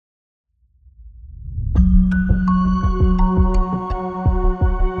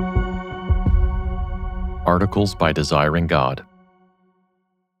Articles by Desiring God.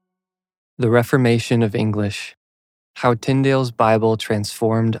 The Reformation of English: How Tyndale's Bible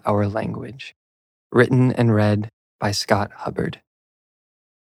Transformed Our Language. Written and read by Scott Hubbard.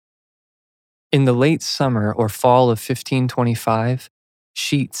 In the late summer or fall of 1525,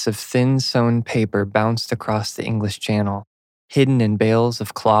 sheets of thin sewn paper bounced across the English Channel, hidden in bales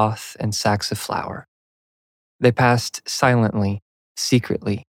of cloth and sacks of flour. They passed silently,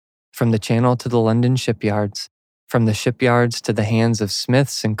 secretly, from the Channel to the London shipyards, from the shipyards to the hands of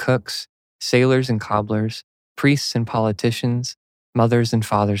smiths and cooks, sailors and cobblers, priests and politicians, mothers and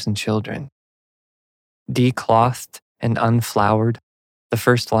fathers and children. Declothed and unfloured, the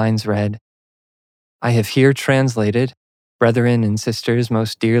first lines read, "I have here translated, brethren and sisters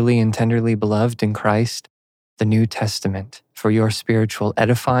most dearly and tenderly beloved in Christ, the New Testament for your spiritual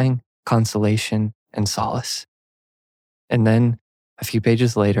edifying, consolation, and solace." And then, a few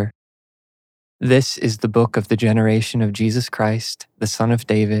pages later, "This is the book of the generation of Jesus Christ, the son of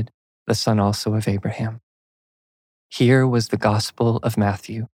David, the son also of Abraham." Here was the Gospel of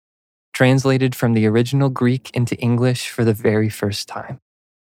Matthew, translated from the original Greek into English for the very first time.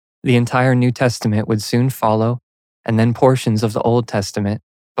 The entire New Testament would soon follow, and then portions of the Old Testament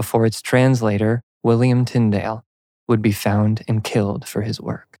before its translator, William Tyndale, would be found and killed for his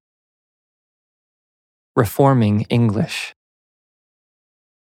work. Reforming English.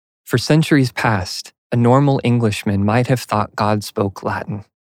 For centuries past, a normal Englishman might have thought God spoke Latin.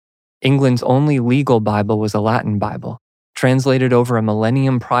 England's only legal Bible was a Latin Bible, translated over a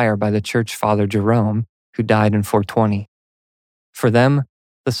millennium prior by the church father Jerome, who died in 420. For them,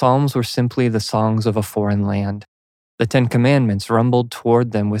 the Psalms were simply the songs of a foreign land. The Ten Commandments rumbled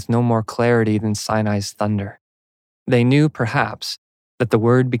toward them with no more clarity than Sinai's thunder. They knew, perhaps, that the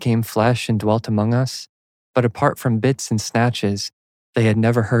Word became flesh and dwelt among us, but apart from bits and snatches, they had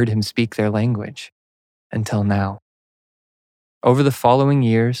never heard him speak their language, until now. Over the following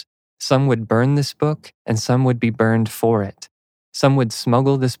years, some would burn this book and some would be burned for it. Some would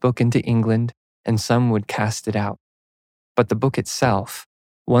smuggle this book into England and some would cast it out. But the book itself,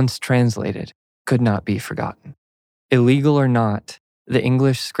 once translated, could not be forgotten. Illegal or not, the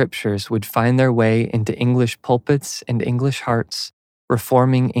English scriptures would find their way into English pulpits and English hearts,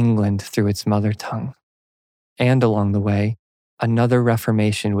 reforming England through its mother tongue. And along the way, another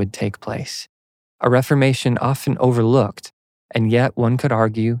Reformation would take place. A Reformation often overlooked, and yet one could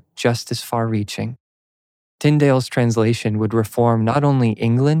argue just as far-reaching. Tyndale's translation would reform not only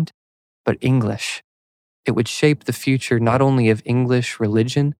England, but English. It would shape the future not only of English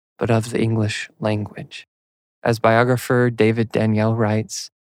religion, but of the English language. As biographer David Daniel writes,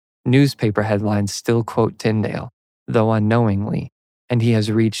 newspaper headlines still quote Tyndale, though unknowingly, and he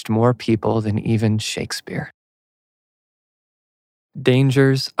has reached more people than even Shakespeare.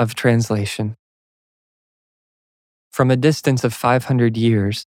 Dangers of translation. From a distance of 500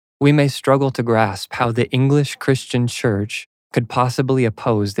 years, we may struggle to grasp how the English Christian Church could possibly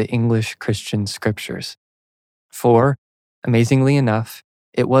oppose the English Christian Scriptures. For, amazingly enough,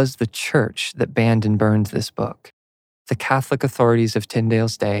 it was the Church that banned and burned this book. The Catholic authorities of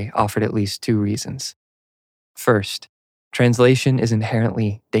Tyndale's day offered at least two reasons. First, translation is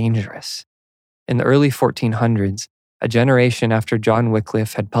inherently dangerous. In the early 1400s, a generation after John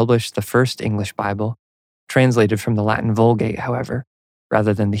Wycliffe had published the first English Bible, translated from the Latin Vulgate, however,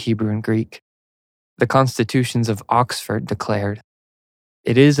 rather than the Hebrew and Greek, the Constitutions of Oxford declared,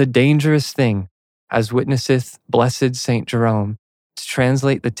 "It is a dangerous thing, as witnesseth blessed St. Jerome, to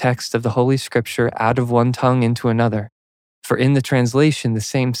translate the text of the Holy Scripture out of one tongue into another, for in the translation the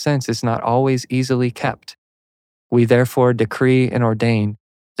same sense is not always easily kept. We therefore decree and ordain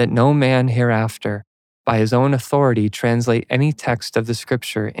that no man hereafter, by his own authority, translate any text of the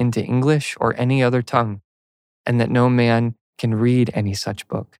Scripture into English or any other tongue, and that no man can read any such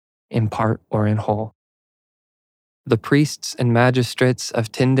book, in part or in whole." The priests and magistrates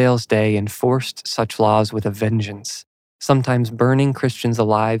of Tyndale's day enforced such laws with a vengeance, sometimes burning Christians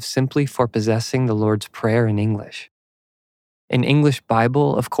alive simply for possessing the Lord's Prayer in English. An English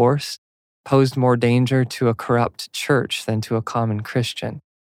Bible, of course, posed more danger to a corrupt church than to a common Christian.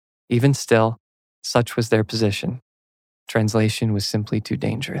 Even still, such was their position. Translation was simply too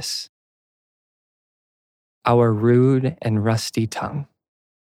dangerous. Our rude and rusty tongue.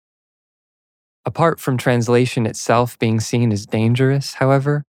 Apart from translation itself being seen as dangerous,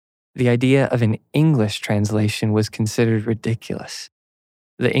 however, the idea of an English translation was considered ridiculous.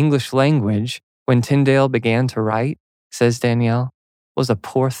 The English language, when Tyndale began to write, says Danielle, was a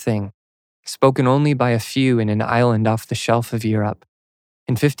poor thing, spoken only by a few in an island off the shelf of Europe.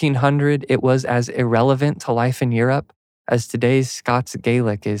 In 1500, it was as irrelevant to life in Europe as today's Scots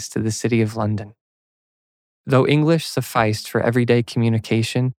Gaelic is to the city of London. Though English sufficed for everyday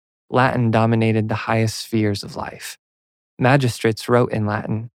communication, Latin dominated the highest spheres of life. Magistrates wrote in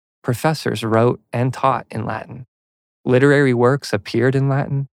Latin, professors wrote and taught in Latin. Literary works appeared in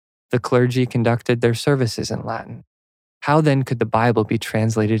Latin, the clergy conducted their services in Latin. How then could the Bible be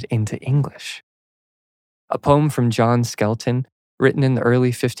translated into English? A poem from John Skelton, written in the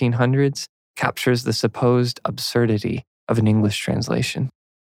early 1500s, captures the supposed absurdity of an English translation.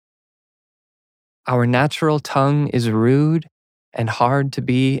 Our natural tongue is rude and hard to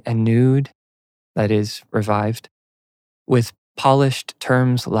be ennued, that is, revived, with polished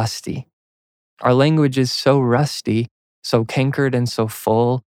terms lusty. Our language is so rusty, so cankered and so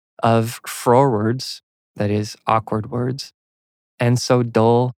full of frorwords, that is, awkward words, and so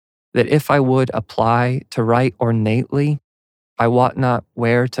dull that if I would apply to write ornately, I wot not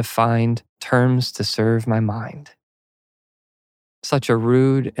where to find terms to serve my mind. Such a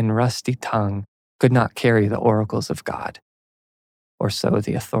rude and rusty tongue could not carry the oracles of God, or so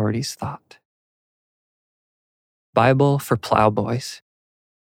the authorities thought. Bible for Plowboys.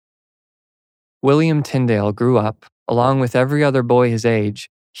 William Tyndale grew up, along with every other boy his age,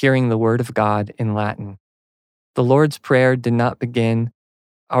 hearing the Word of God in Latin. The Lord's Prayer did not begin,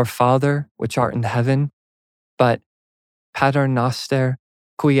 Our Father, which art in heaven, but Pater Noster,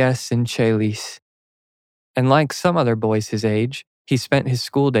 qui es in celis. And like some other boys his age, he spent his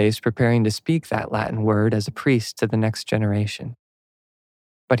school days preparing to speak that Latin word as a priest to the next generation.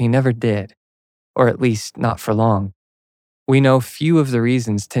 But he never did, or at least not for long. We know few of the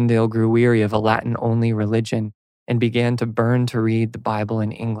reasons Tyndale grew weary of a Latin-only religion and began to burn to read the Bible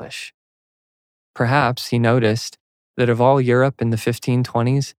in English. Perhaps he noticed that of all Europe in the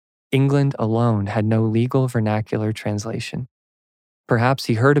 1520s, England alone had no legal vernacular translation. Perhaps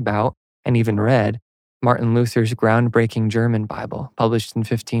he heard about, and even read, Martin Luther's groundbreaking German Bible, published in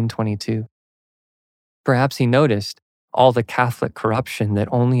 1522. Perhaps he noticed all the Catholic corruption that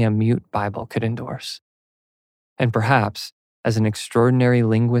only a mute Bible could endorse. And perhaps, as an extraordinary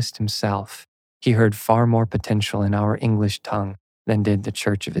linguist himself, he heard far more potential in our English tongue than did the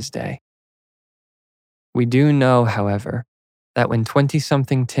church of his day. We do know, however, that when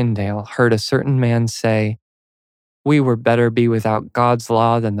 20-something Tyndale heard a certain man say, "We were better be without God's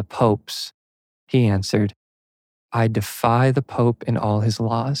law than the Pope's," he answered, "I defy the Pope in all his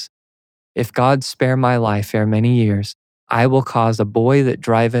laws. If God spare my life ere many years, I will cause a boy that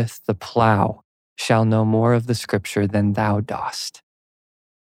driveth the plough shall know more of the Scripture than thou dost."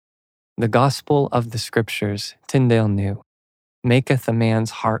 The gospel of the Scriptures, Tyndale knew, maketh a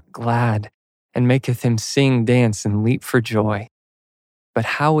man's heart glad, and maketh him sing, dance, and leap for joy. But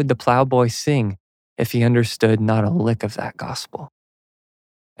how would the plowboy sing if he understood not a lick of that gospel?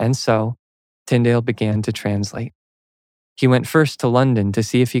 And so, Tyndale began to translate. He went first to London to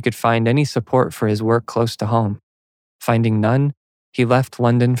see if he could find any support for his work close to home. Finding none, he left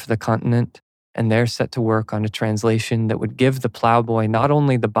London for the continent and there set to work on a translation that would give the plowboy not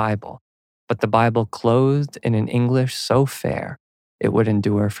only the Bible, but the Bible clothed in an English so fair it would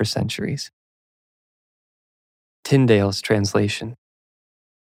endure for centuries. Tyndale's translation.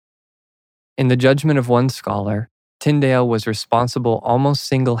 In the judgment of one scholar, Tyndale was responsible almost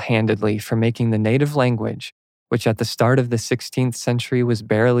single-handedly for making the native language, which at the start of the 16th century was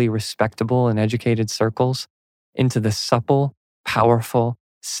barely respectable in educated circles, into the supple, powerful,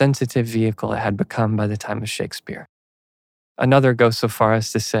 sensitive vehicle it had become by the time of Shakespeare. Another goes so far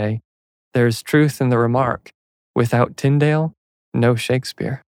as to say, there is truth in the remark, without Tyndale, no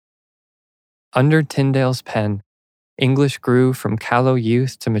Shakespeare. Under Tyndale's pen, English grew from callow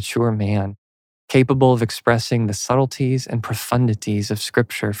youth to mature man, capable of expressing the subtleties and profundities of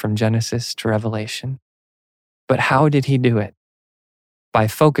Scripture from Genesis to Revelation. But how did he do it? By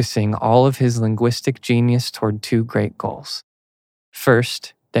focusing all of his linguistic genius toward two great goals.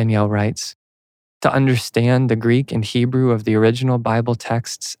 First, Danielle writes, to understand the Greek and Hebrew of the original Bible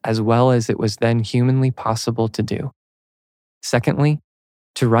texts as well as it was then humanly possible to do. Secondly,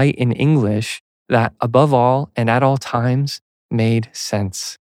 to write in English that, above all and at all times, made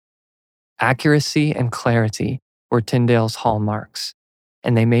sense. Accuracy and clarity were Tyndale's hallmarks,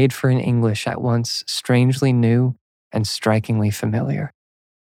 and they made for an English at once strangely new and strikingly familiar.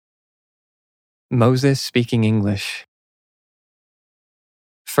 Moses speaking English.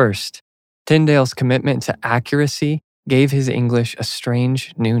 First, Tyndale's commitment to accuracy gave his English a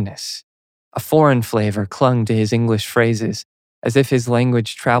strange newness. A foreign flavor clung to his English phrases, as if his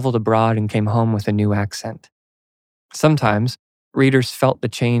language traveled abroad and came home with a new accent. Sometimes, readers felt the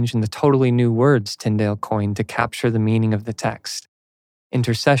change in the totally new words Tyndale coined to capture the meaning of the text.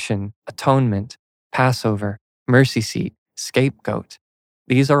 Intercession, atonement, Passover, mercy seat, scapegoat.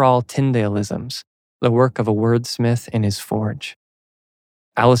 These are all Tyndaleisms, the work of a wordsmith in his forge.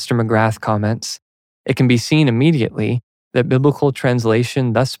 Alistair McGrath comments, "It can be seen immediately that biblical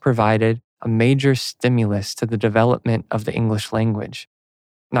translation thus provided a major stimulus to the development of the English language,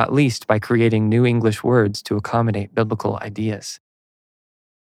 not least by creating new English words to accommodate biblical ideas."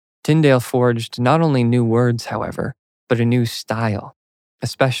 Tyndale forged not only new words, however, but a new style,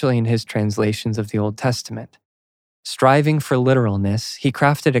 especially in his translations of the Old Testament. Striving for literalness, he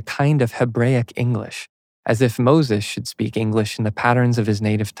crafted a kind of Hebraic English, as if Moses should speak English in the patterns of his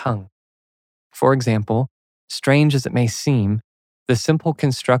native tongue. For example, strange as it may seem, the simple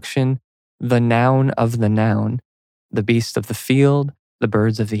construction, the noun of the noun, the beast of the field, the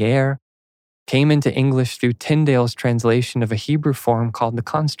birds of the air, came into English through Tyndale's translation of a Hebrew form called the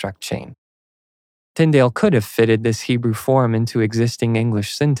construct chain. Tyndale could have fitted this Hebrew form into existing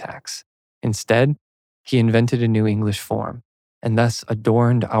English syntax. Instead, he invented a new English form, and thus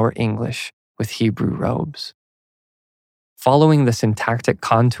adorned our English with Hebrew robes. Following the syntactic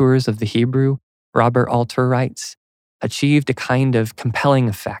contours of the Hebrew, Robert Alter writes, achieved a kind of compelling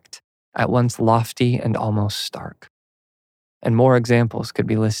effect, at once lofty and almost stark. And more examples could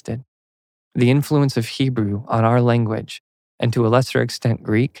be listed. The influence of Hebrew on our language, and to a lesser extent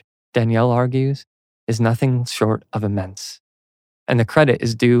Greek, Danielle argues, is nothing short of immense. And the credit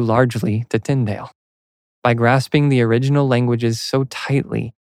is due largely to Tyndale. By grasping the original languages so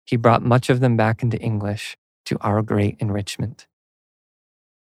tightly, he brought much of them back into English to our great enrichment.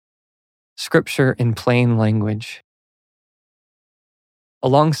 Scripture in plain language.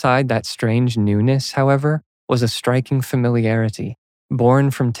 Alongside that strange newness, however, was a striking familiarity,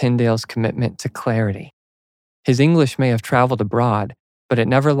 born from Tyndale's commitment to clarity. His English may have traveled abroad, but it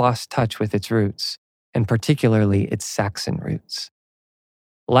never lost touch with its roots, and particularly its Saxon roots.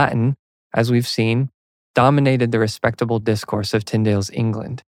 Latin, as we've seen, dominated the respectable discourse of Tyndale's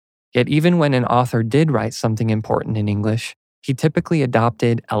England. Yet even when an author did write something important in English, he typically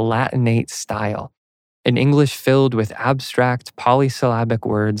adopted a Latinate style, an English filled with abstract polysyllabic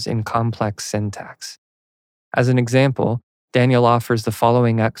words in complex syntax. As an example, Daniel offers the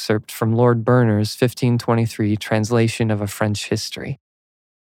following excerpt from Lord Berners' 1523 translation of a French history.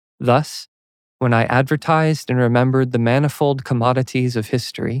 Thus, when I advertised and remembered the manifold commodities of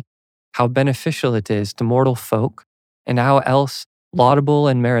history, how beneficial it is to mortal folk, and how else laudable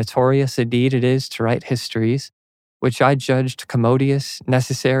and meritorious a deed it is to write histories, which I judged commodious,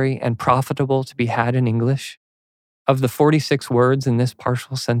 necessary, and profitable to be had in English. Of the 46 words in this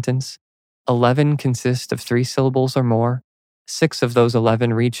partial sentence, 11 consist of 3 syllables or more, 6 of those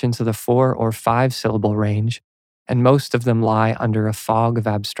 11 reach into the 4 or 5 syllable range, and most of them lie under a fog of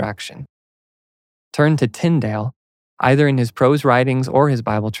abstraction. Turn to Tyndale, either in his prose writings or his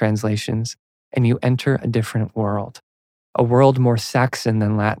Bible translations, and you enter a different world, a world more Saxon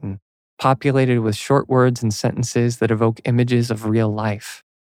than Latin, populated with short words and sentences that evoke images of real life.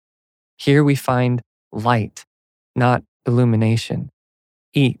 Here we find light, not illumination,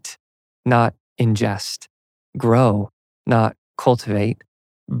 eat, not ingest, grow, not cultivate,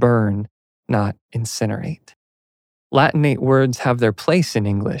 burn, not incinerate. Latinate words have their place in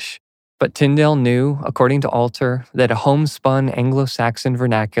English, but Tyndale knew, according to Alter, that a homespun Anglo-Saxon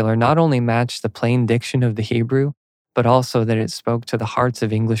vernacular not only matched the plain diction of the Hebrew, but also that it spoke to the hearts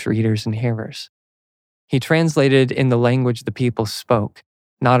of English readers and hearers. He translated in the language the people spoke,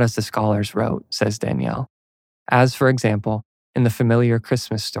 not as the scholars wrote, says Danielle, as, for example, in the familiar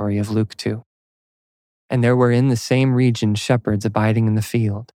Christmas story of Luke 2. And there were in the same region shepherds abiding in the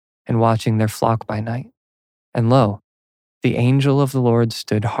field, and watching their flock by night. And lo, the angel of the Lord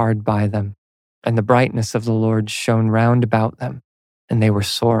stood hard by them, and the brightness of the Lord shone round about them, and they were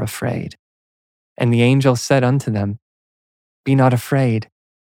sore afraid. And the angel said unto them, Be not afraid.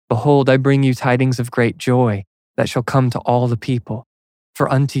 Behold, I bring you tidings of great joy, that shall come to all the people.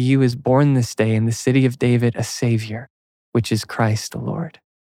 For unto you is born this day in the city of David a Savior, which is Christ the Lord.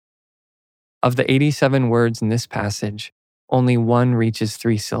 Of the 87 words in this passage, only one reaches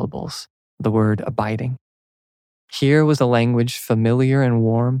 3 syllables, the word abiding. Here was a language familiar and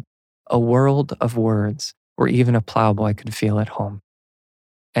warm, a world of words where even a plowboy could feel at home.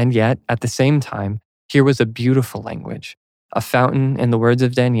 And yet, at the same time, here was a beautiful language, a fountain, in the words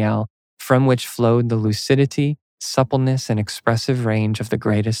of Danielle, from which flowed the lucidity, suppleness, and expressive range of the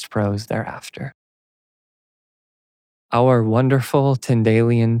greatest prose thereafter. Our wonderful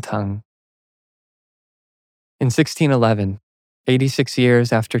Tyndalian tongue. In 1611, 86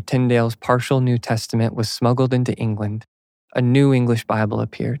 years after Tyndale's partial New Testament was smuggled into England, a new English Bible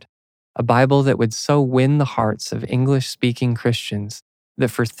appeared, a Bible that would so win the hearts of English-speaking Christians that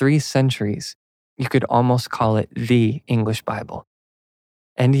for 3 centuries, you could almost call it the English Bible.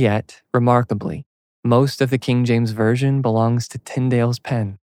 And yet, remarkably, Most of the King James Version belongs to Tyndale's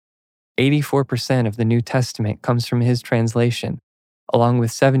pen. 84% of the New Testament comes from his translation, along with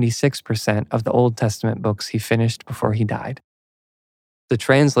 76% of the Old Testament books he finished before he died. The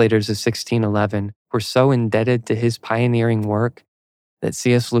translators of 1611 were so indebted to his pioneering work that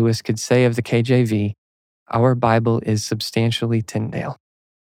C.S. Lewis could say of the KJV, "Our Bible is substantially Tyndale."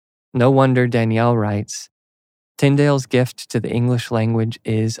 No wonder Danielle writes, "Tyndale's gift to the English language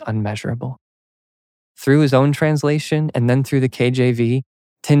is unmeasurable." Through his own translation and then through the KJV,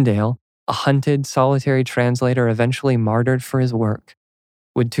 Tyndale, a hunted, solitary translator eventually martyred for his work,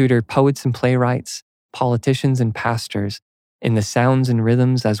 would tutor poets and playwrights, politicians and pastors in the sounds and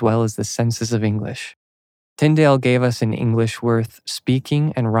rhythms as well as the senses of English. Tyndale gave us an English worth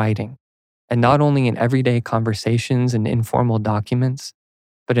speaking and writing, and not only in everyday conversations and informal documents,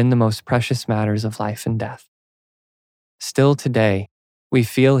 but in the most precious matters of life and death. Still today, we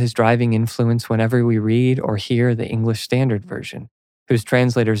feel his driving influence whenever we read or hear the English Standard Version, whose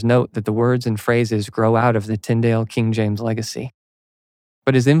translators note that the words and phrases grow out of the Tyndale King James legacy.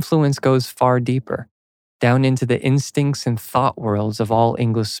 But his influence goes far deeper, down into the instincts and thought worlds of all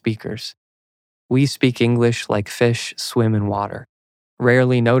English speakers. We speak English like fish swim in water,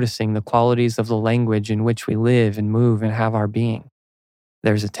 rarely noticing the qualities of the language in which we live and move and have our being.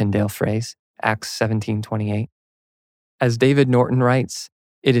 There's a Tyndale phrase, Acts 17:28. As David Norton writes,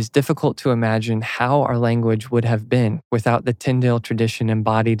 it is difficult to imagine how our language would have been without the Tyndale tradition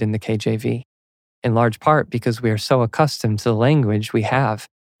embodied in the KJV, in large part because we are so accustomed to the language we have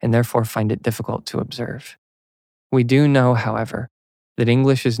and therefore find it difficult to observe. We do know, however, that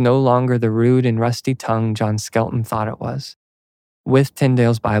English is no longer the rude and rusty tongue John Skelton thought it was. With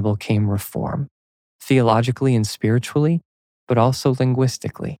Tyndale's Bible came reform, theologically and spiritually, but also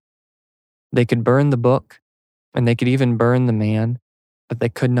linguistically. They could burn the book, and they could even burn the man, but they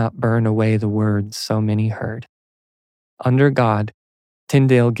could not burn away the words so many heard. Under God,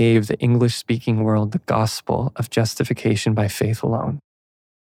 Tyndale gave the English-speaking world the gospel of justification by faith alone.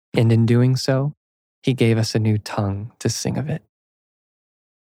 And in doing so, he gave us a new tongue to sing of it.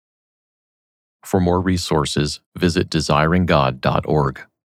 For more resources, visit desiringgod.org.